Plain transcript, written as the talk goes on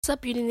What's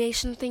up, Beauty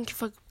Nation? Thank you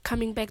for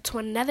coming back to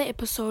another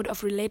episode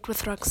of Relate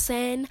with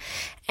Roxanne.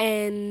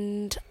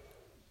 And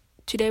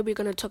today we're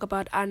going to talk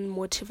about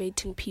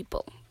unmotivating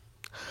people.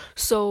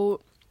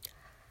 So,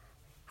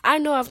 I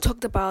know I've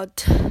talked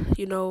about,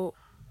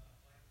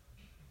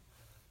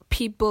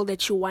 people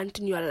that you want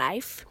in your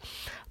life.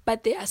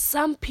 But there are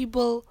some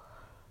people,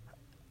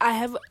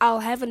 I'll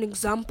have an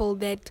example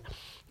that,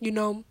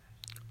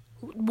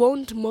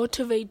 won't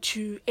motivate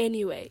you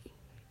anyway.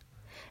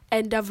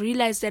 And I've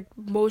realized that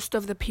most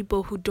of the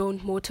people who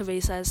don't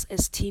motivate us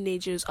as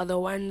teenagers are the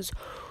ones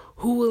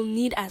who will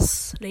need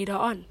us later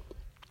on.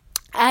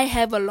 I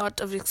have a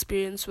lot of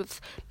experience with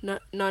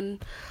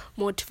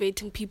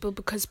non-motivating people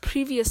because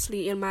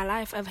previously in my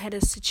life I've had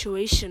a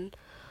situation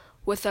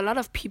with a lot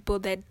of people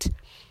that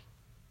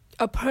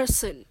a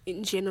person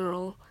in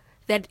general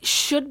that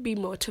should be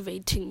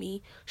motivating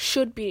me,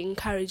 should be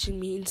encouraging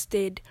me,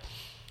 instead,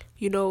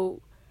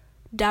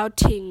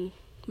 doubting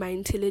my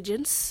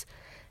intelligence.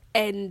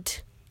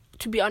 And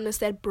to be honest,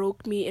 that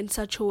broke me in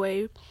such a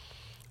way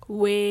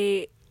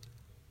where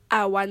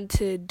I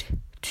wanted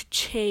to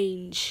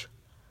change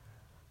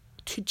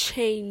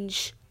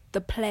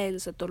the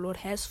plans that the Lord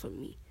has for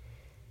me.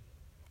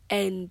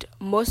 And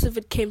most of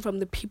it came from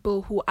the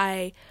people who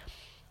I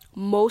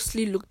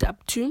mostly looked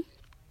up to,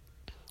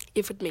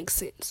 if it makes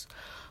sense.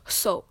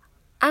 So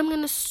I'm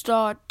going to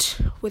start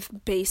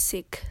with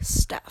basic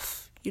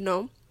stuff,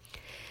 In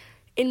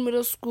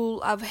middle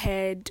school, I've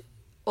had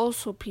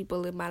also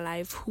people in my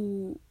life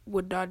who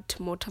would not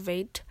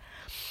motivate,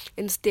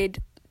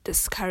 instead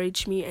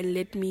discourage me and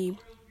let me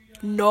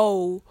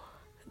know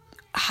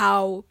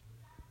how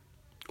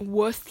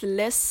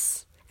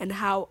worthless and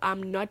how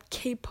I'm not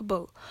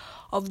capable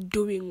of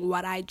doing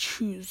what I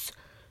choose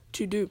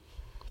to do.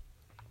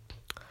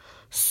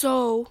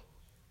 So,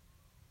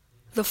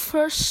 the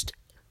first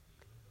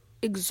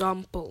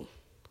example,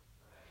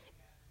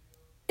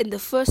 and the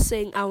first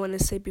thing I want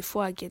to say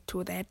before I get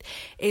to that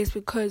is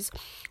because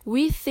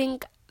we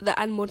think the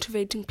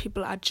unmotivating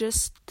people are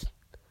just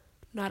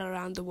not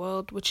around the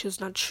world, which is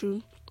not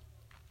true.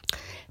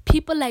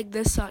 People like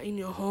this are in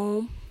your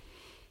home,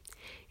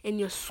 in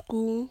your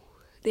school,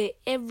 they're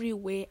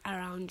everywhere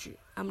around you.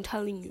 I'm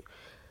telling you.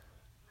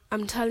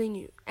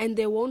 And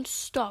they won't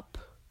stop.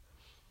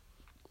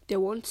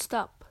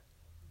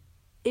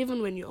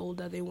 Even when you're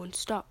older, they won't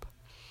stop.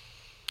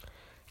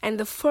 And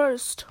the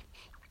first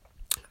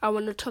I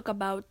want to talk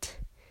about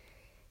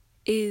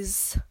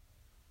is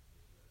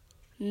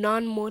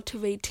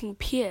non-motivating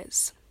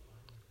peers.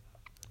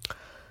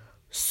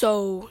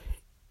 So,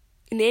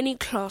 in any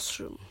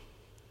classroom,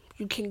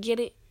 you can get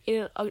it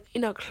in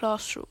a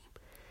classroom,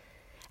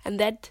 and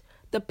that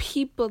the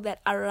people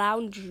that are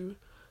around you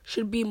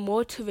should be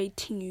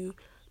motivating you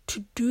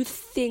to do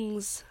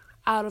things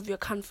out of your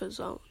comfort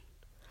zone.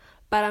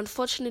 But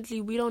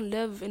unfortunately, we don't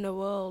live in a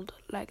world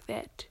like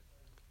that,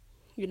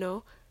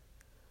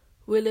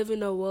 We live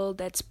in a world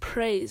that's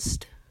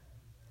praised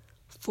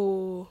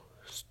for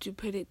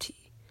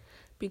stupidity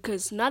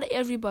because not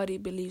everybody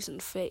believes in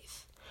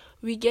faith.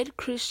 We get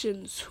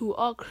Christians who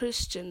are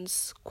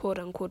Christians, quote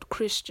unquote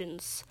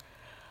Christians,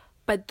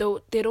 but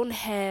they don't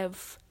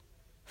have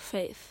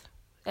faith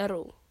at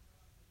all.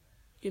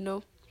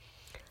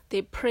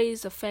 They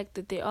praise the fact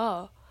that they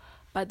are,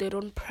 but they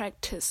don't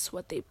practice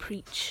what they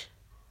preach.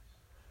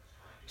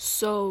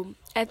 So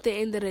at the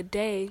end of the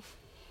day,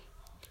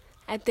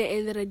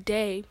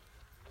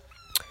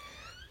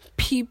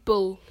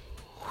 people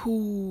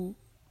who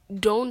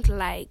don't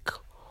like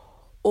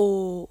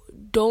or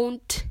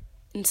don't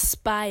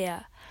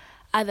inspire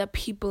other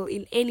people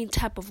in any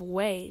type of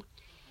way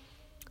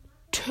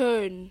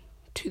turn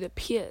to the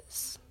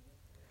peers.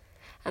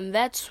 And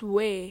that's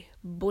where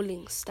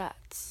bullying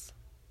starts,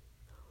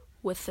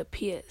 with the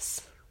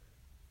peers.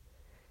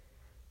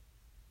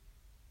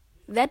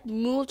 That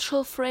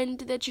mutual friend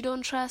that you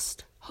don't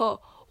trust,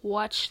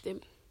 watch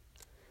them.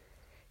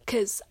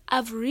 Because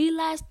I've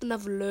realized and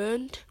I've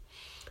learned,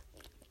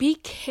 be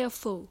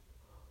careful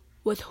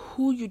with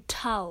who you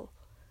tell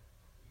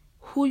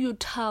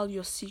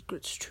your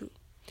secrets to.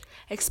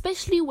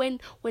 Especially when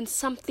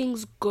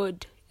something's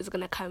good is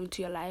going to come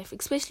into your life.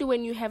 Especially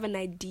when you have an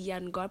idea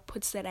and God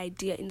puts that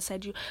idea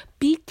inside you.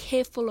 Be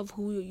careful of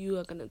who you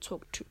are going to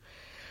talk to.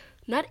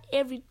 Not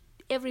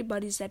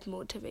everybody's that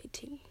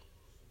motivating.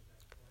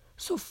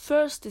 So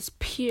first is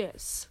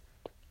peers.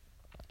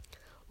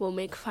 Will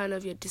make fun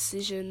of your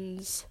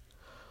decisions,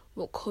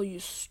 will call you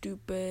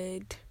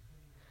stupid,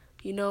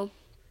 And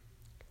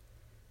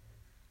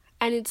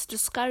it's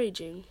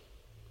discouraging.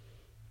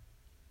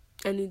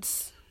 And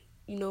it's,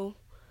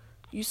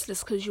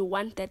 useless because you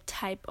want that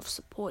type of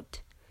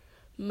support.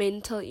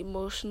 Mental,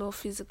 emotional,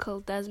 physical,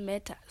 doesn't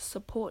matter.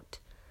 Support,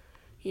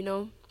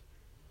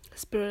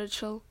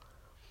 spiritual.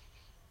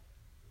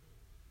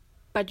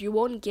 But you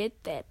won't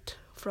get that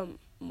from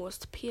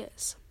most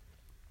peers.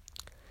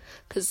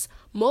 Because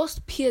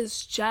most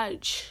peers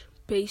judge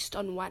based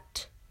on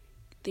what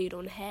they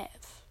don't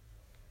have.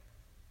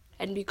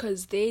 And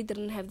because they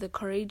didn't have the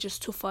courage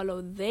to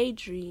follow their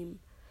dream,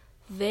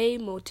 their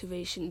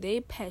motivation,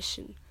 their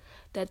passion,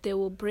 that they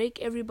will break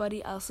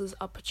everybody else's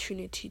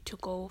opportunity to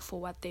go for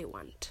what they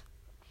want.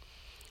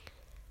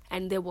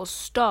 And they will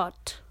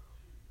start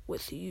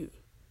with you.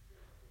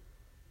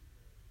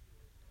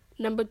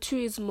 Number 2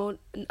 is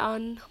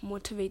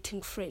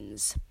unmotivating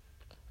friends.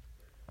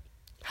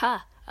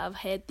 I've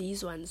had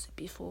these ones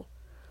before.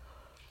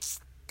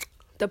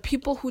 The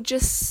people who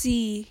just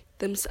see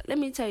themselves. Let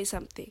me tell you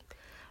something.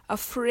 A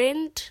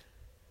friend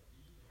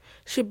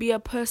should be a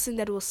person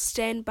that will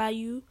stand by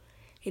you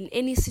in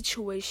any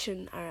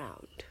situation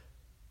around.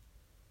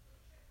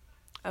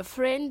 A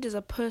friend is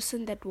a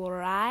person that will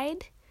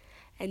ride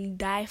and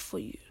die for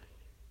you.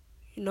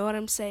 You know what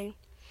I'm saying?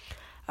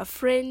 A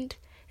friend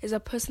is a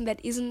person that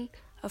isn't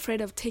afraid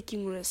of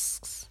taking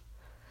risks.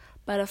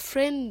 But a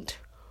friend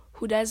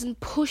who doesn't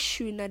push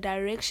you in a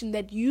direction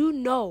that you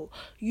know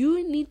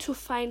you need to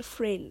find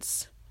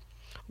friends.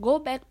 Go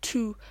back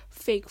to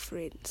Fake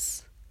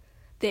Friends,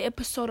 the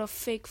episode of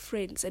Fake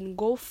Friends, and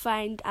go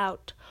find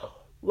out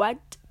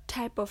what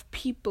type of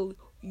people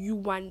you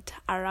want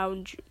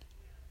around you.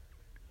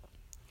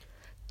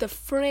 The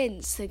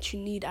friends that you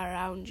need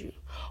around you.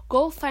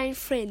 Go find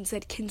friends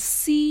that can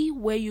see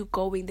where you're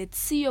going, that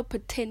see your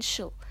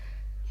potential.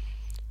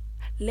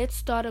 Let's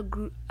start a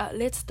group.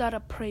 Let's start a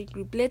prayer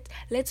group.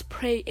 Let's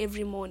pray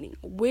every morning.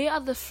 Where are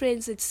the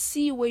friends that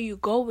see where you're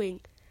going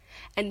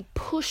and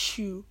push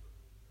you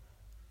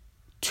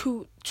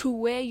to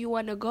where you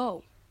want to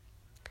go?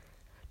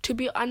 To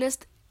be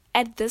honest,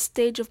 at this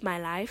stage of my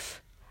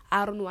life,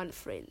 I don't want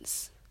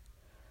friends.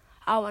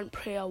 I want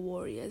prayer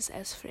warriors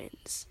as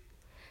friends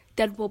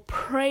that will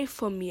pray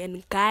for me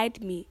and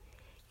guide me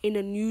in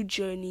a new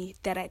journey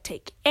that I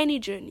take. Any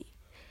journey.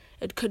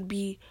 It could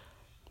be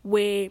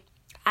where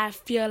I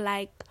feel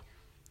like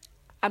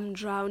I'm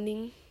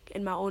drowning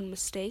in my own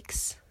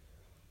mistakes.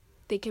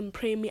 They can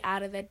pray me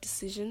out of that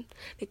decision.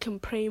 They can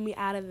pray me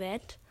out of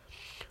that.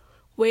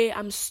 Where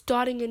I'm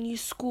starting a new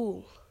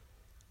school.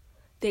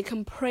 They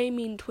can pray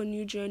me into a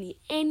new journey.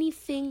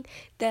 Anything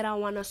that I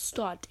want to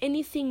start.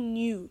 Anything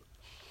new.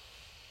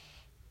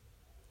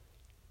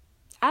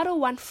 I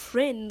don't want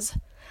friends.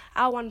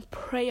 I want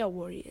prayer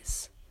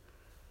warriors.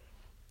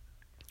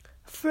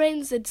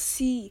 Friends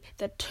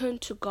that turn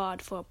to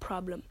God for a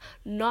problem,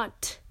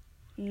 not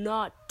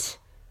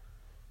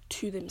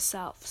to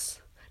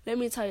themselves. Let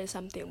me tell you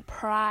something.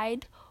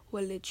 Pride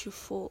will let you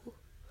fall.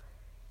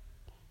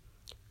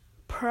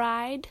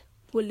 Pride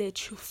will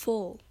let you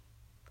fall.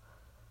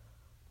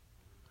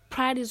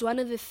 Pride is one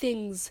of the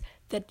things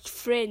that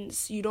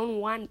friends you don't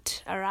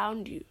want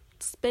around you,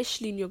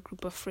 especially in your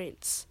group of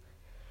friends.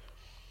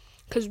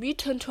 Because we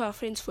turn to our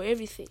friends for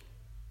everything.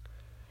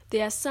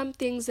 There are some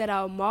things that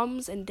our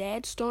moms and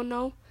dads don't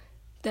know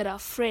that our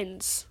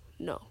friends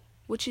know,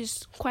 which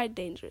is quite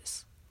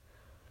dangerous.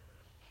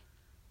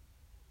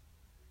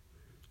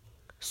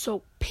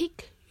 So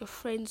pick your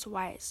friends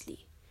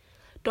wisely.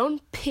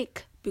 Don't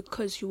pick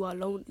because you are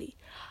lonely.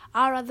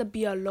 I'd rather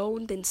be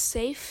alone than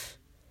safe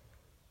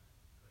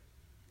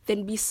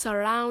than be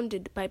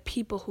surrounded by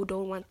people who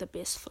don't want the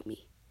best for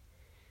me.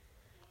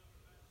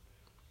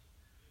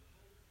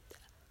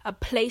 A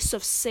place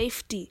of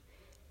safety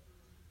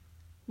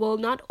will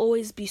not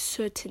always be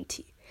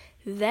certainty.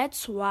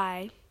 That's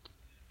why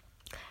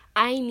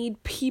I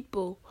need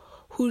people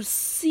who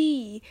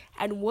see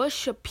and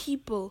worship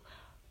people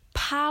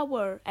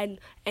power and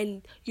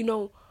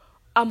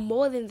are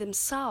more than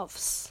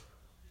themselves.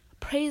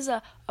 Praise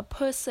a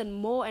person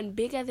more and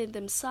bigger than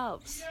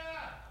themselves,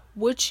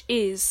 which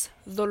is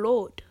the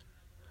Lord.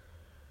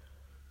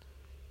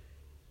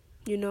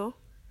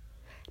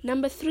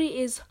 Number 3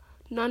 is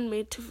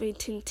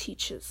non-motivating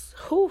teachers.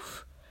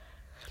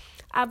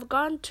 I've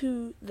gone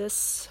to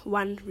this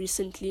one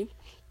recently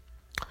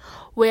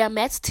where a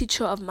maths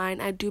teacher of mine,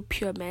 I do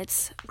pure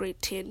maths,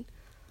 grade 10,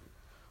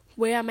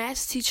 where a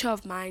maths teacher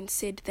of mine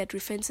said that,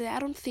 Rufense, I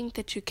don't think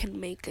that you can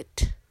make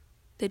it,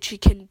 that you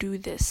can do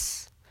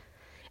this.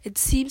 It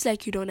seems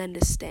like you don't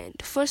understand.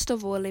 First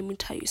of all, let me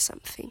tell you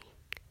something.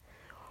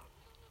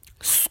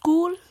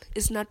 School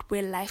is not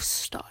where life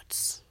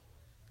starts.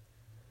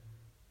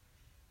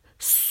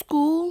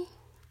 School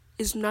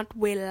is not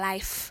where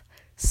life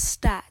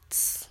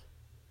starts.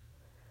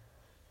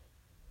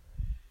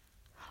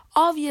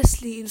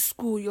 Obviously, in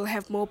school, you'll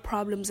have more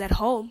problems at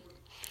home.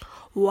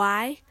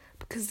 Why?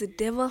 Because the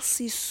devil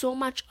sees so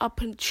much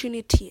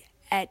opportunity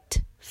at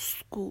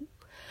school.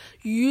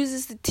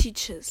 Uses the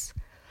teachers.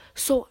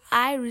 So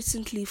I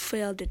recently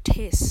failed a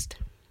test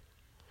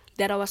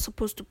that I was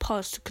supposed to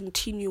pass to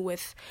continue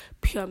with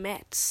pure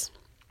maths.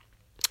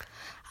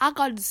 I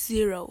got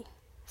 0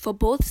 for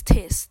both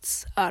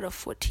tests out of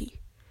 40.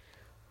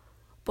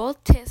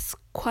 Both tests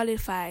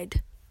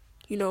qualified.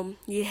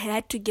 You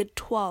had to get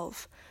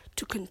 12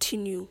 to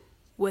continue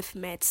with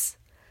maths,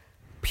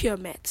 pure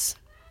maths.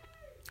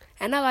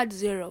 And I got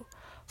 0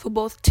 for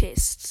both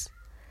tests.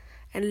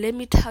 And let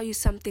me tell you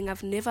something,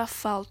 I've never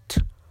felt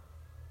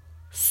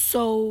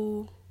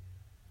so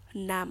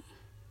numb,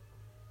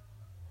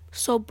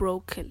 so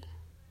broken.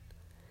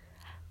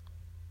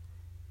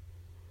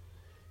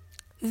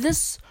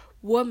 This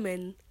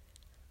woman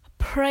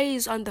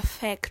preys on the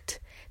fact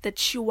that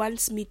she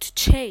wants me to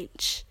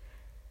change.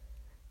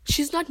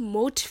 She's not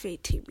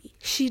motivating me.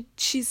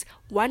 She's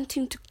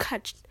wanting to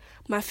cut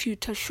my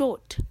future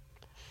short.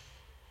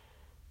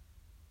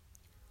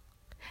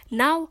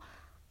 Now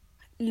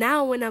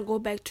when I go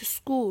back to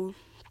school,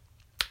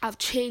 I've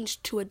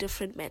changed to a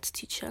different maths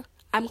teacher.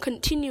 I'm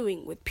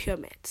continuing with pure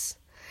maths.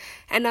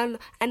 And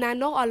I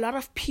know a lot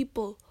of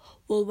people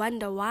will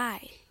wonder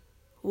why.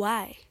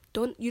 Why?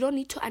 You don't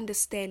need to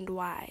understand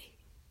why.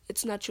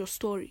 It's not your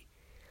story.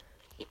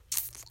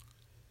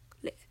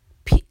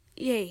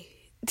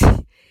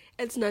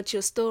 It's not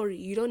your story.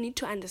 You don't need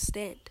to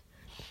understand.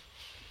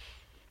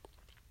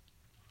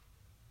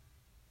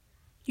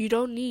 You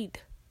don't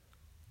need.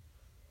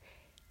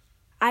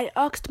 I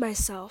asked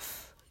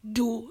myself,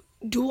 do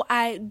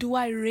I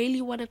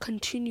really want to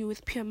continue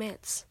with pure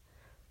maths?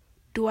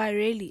 Do I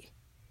really?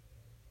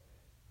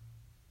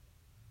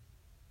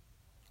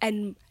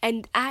 And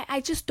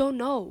I just don't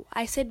know.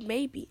 I said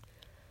maybe.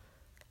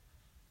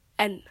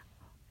 And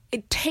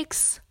it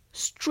takes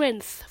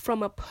strength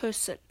from a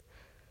person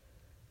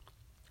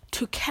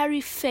to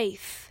carry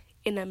faith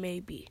in a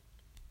maybe.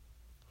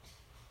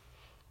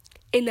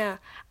 In a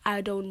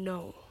I don't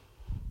know.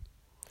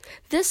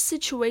 This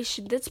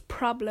situation, this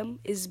problem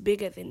is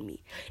bigger than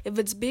me. If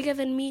it's bigger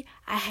than me,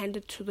 I hand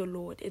it to the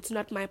Lord. It's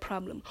not my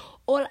problem.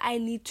 All I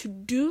need to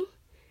do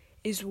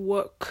is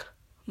work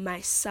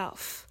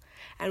myself.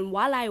 And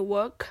while I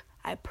work,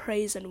 I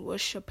praise and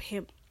worship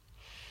Him.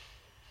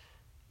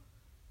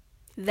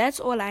 That's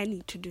all I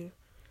need to do.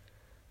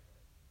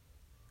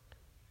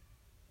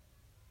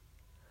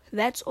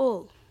 That's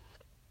all.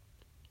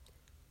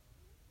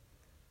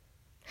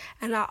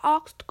 And I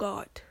asked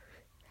God.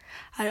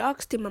 I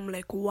asked Him, I'm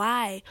like,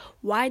 why?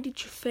 Why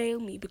did you fail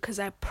me? Because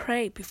I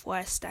pray before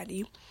I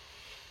study.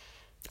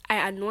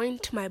 I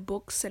anoint my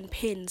books and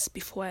pens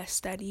before I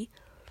study.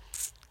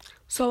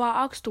 So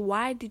I asked,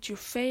 why did you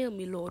fail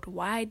me, Lord?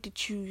 Why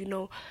did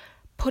you,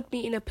 put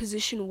me in a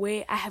position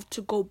where I have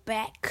to go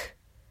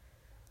backwards?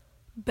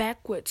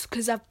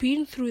 Because I've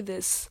been through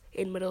this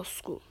in middle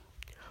school,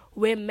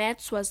 where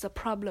maths was the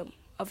problem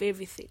of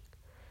everything.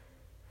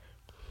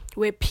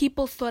 Where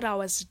people thought I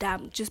was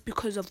dumb just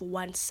because of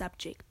one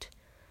subject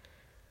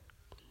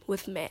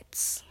with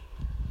maths.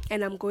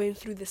 And I'm going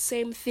through the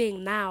same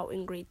thing now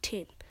in grade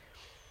 10.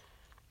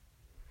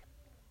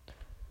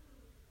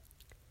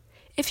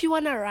 If you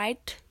want to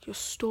write your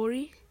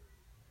story,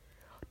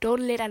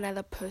 don't let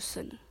another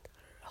person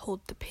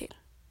hold the pen.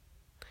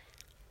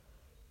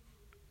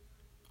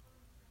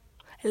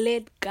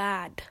 Let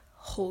God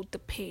hold the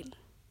pen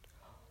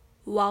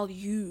while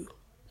you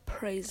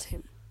praise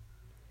Him.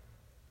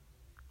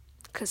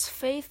 Because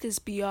faith is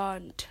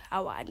beyond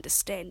our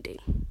understanding.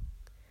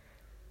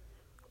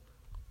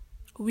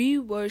 We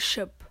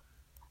worship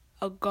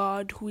a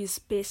God who is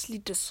basically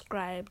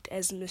described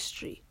as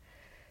mystery,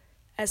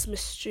 as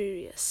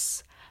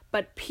mysterious.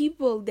 But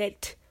people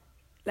that,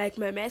 like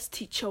my maths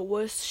teacher,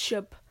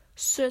 worship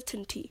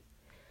certainty.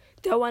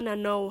 They want to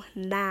know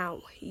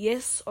now,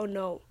 yes or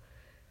no.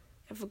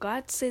 If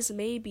God says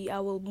maybe,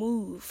 I will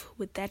move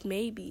with that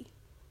maybe.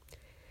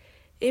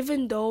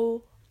 Even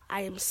though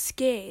I am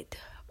scared,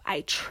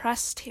 I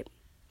trust Him.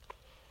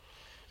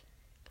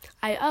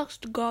 I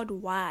asked God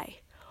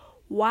why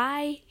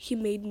He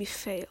made me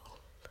fail.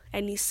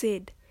 And He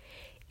said,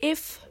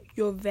 if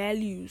your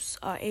values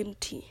are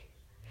empty,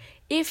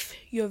 if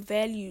your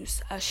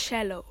values are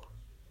shallow,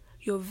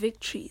 your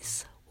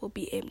victories will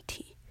be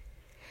empty.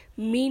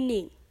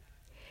 Meaning,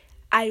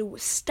 I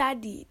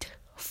studied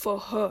for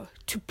her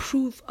to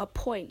prove a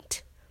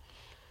point.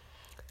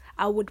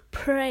 I would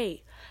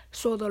pray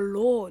so the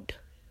Lord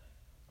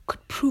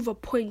could prove a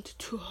point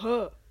to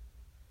her.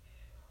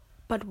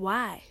 But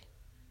why?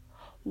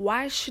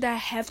 Why should I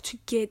have to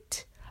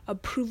get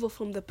approval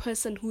from the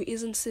person who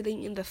isn't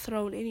sitting in the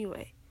throne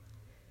anyway?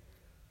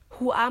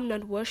 Who I'm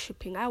not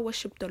worshipping. I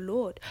worship the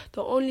Lord.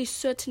 The only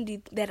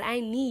certainty that I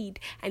need,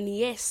 and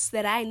yes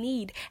that I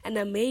need, and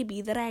a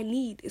maybe that I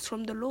need is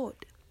from the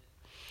Lord.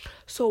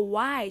 So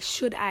why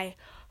should I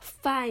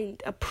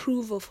find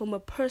approval from a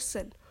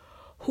person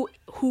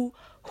who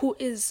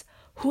is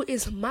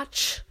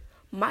much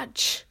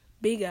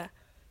bigger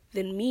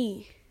than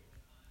me,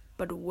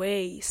 but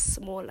way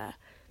smaller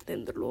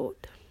than the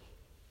Lord?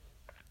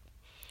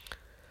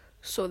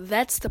 So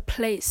that's the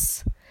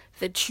place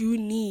that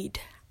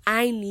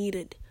I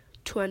needed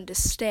to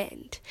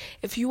understand.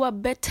 If you are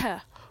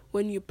better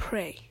when you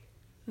pray,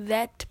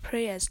 that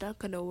prayer is not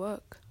going to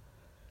work.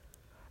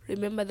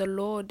 Remember, the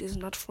Lord is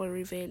not for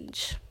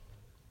revenge.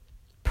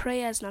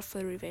 Prayer is not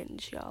for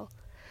revenge, y'all.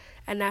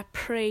 And I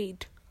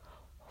prayed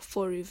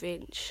for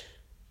revenge.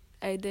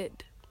 I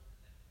did.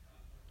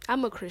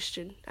 I'm a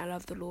Christian. I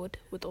love the Lord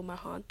with all my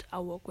heart.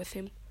 I'll walk with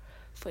Him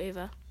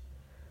forever.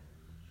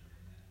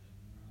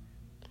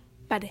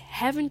 But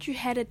haven't you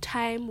had a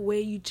time where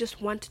you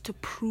just wanted to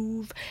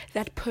prove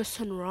that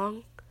person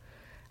wrong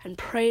and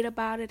prayed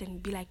about it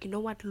and be like, you know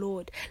what,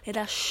 Lord, let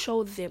us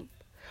show them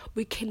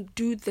we can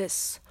do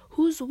this.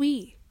 Who's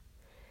we?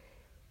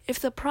 If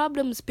the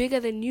problem's bigger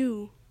than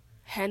you,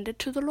 hand it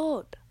to the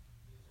Lord.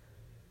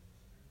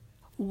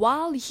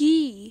 while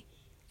He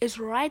is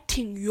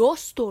writing your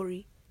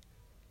story,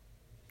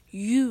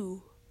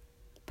 you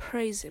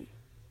praise Him.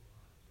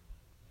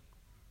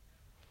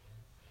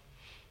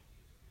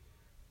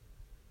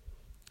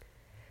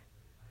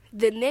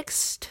 The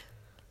next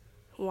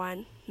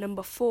one,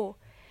 number 4,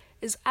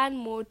 is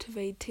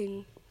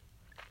unmotivating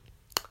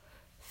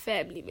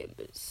family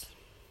members,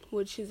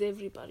 which is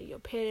everybody, your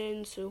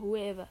parents or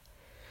whoever.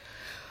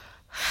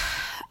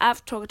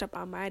 I've talked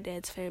about my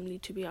dad's family,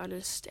 to be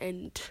honest,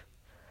 and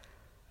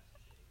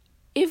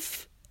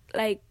if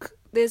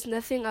there's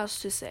nothing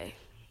else to say,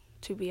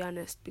 to be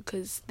honest,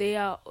 because they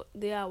are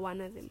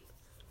one of them.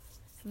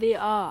 They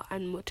are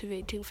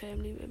unmotivating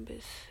family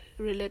members,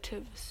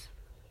 relatives.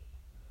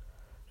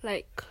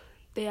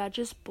 They are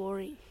just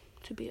boring,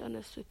 to be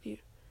honest with you.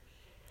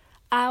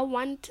 I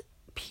want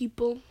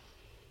people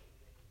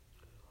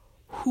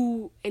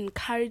who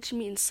encourage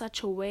me in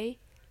such a way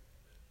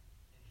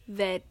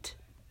that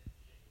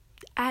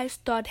I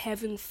start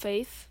having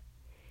faith,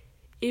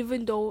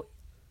 even though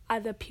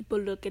other people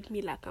look at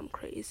me like I'm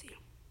crazy.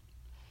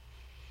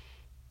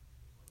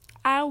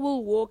 I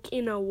will walk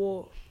in a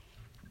wall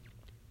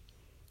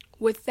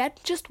with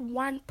that just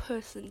one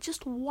person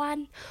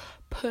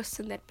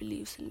that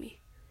believes in me.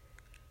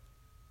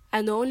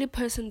 And the only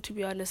person, to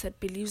be honest, that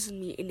believes in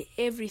me in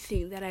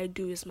everything that I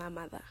do is my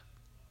mother.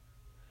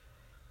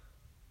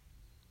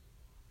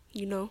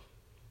 You know?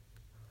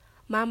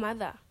 My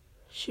mother,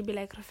 she'd be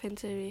like,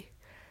 Roxanné,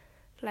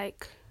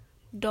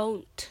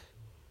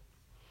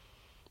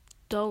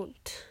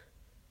 don't.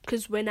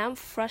 Because when I'm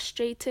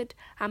frustrated,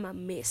 I'm a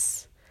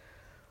mess.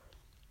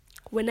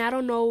 When I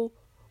don't know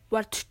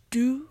what to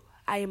do,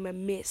 I am a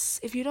mess.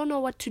 If you don't know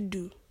what to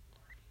do,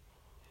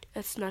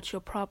 it's not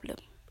your problem.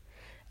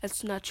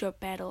 It's not your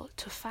battle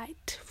to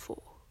fight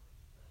for.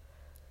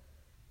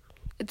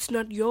 It's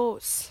not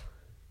yours.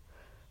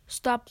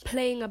 Stop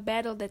playing a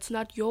battle that's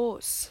not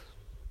yours.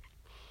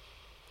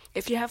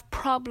 If you have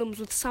problems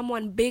with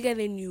someone bigger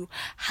than you,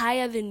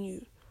 higher than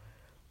you,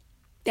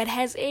 that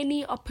has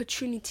any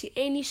opportunity,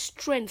 any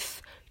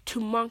strength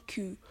to mock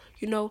you,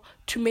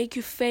 to make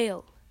you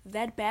fail,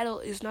 that battle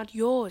is not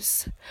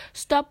yours.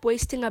 Stop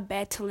wasting a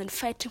battle and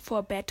fighting for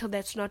a battle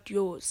that's not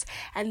yours.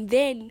 And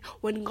then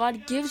when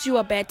God gives you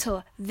a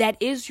battle that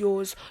is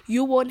yours,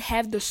 you won't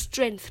have the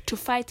strength to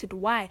fight it.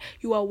 Why?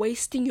 You are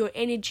wasting your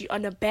energy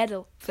on a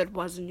battle that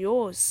wasn't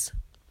yours.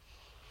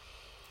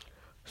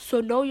 So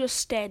know your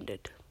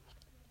standard.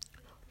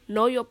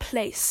 Know your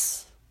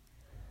place.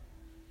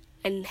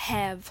 And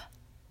have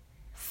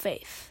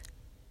faith.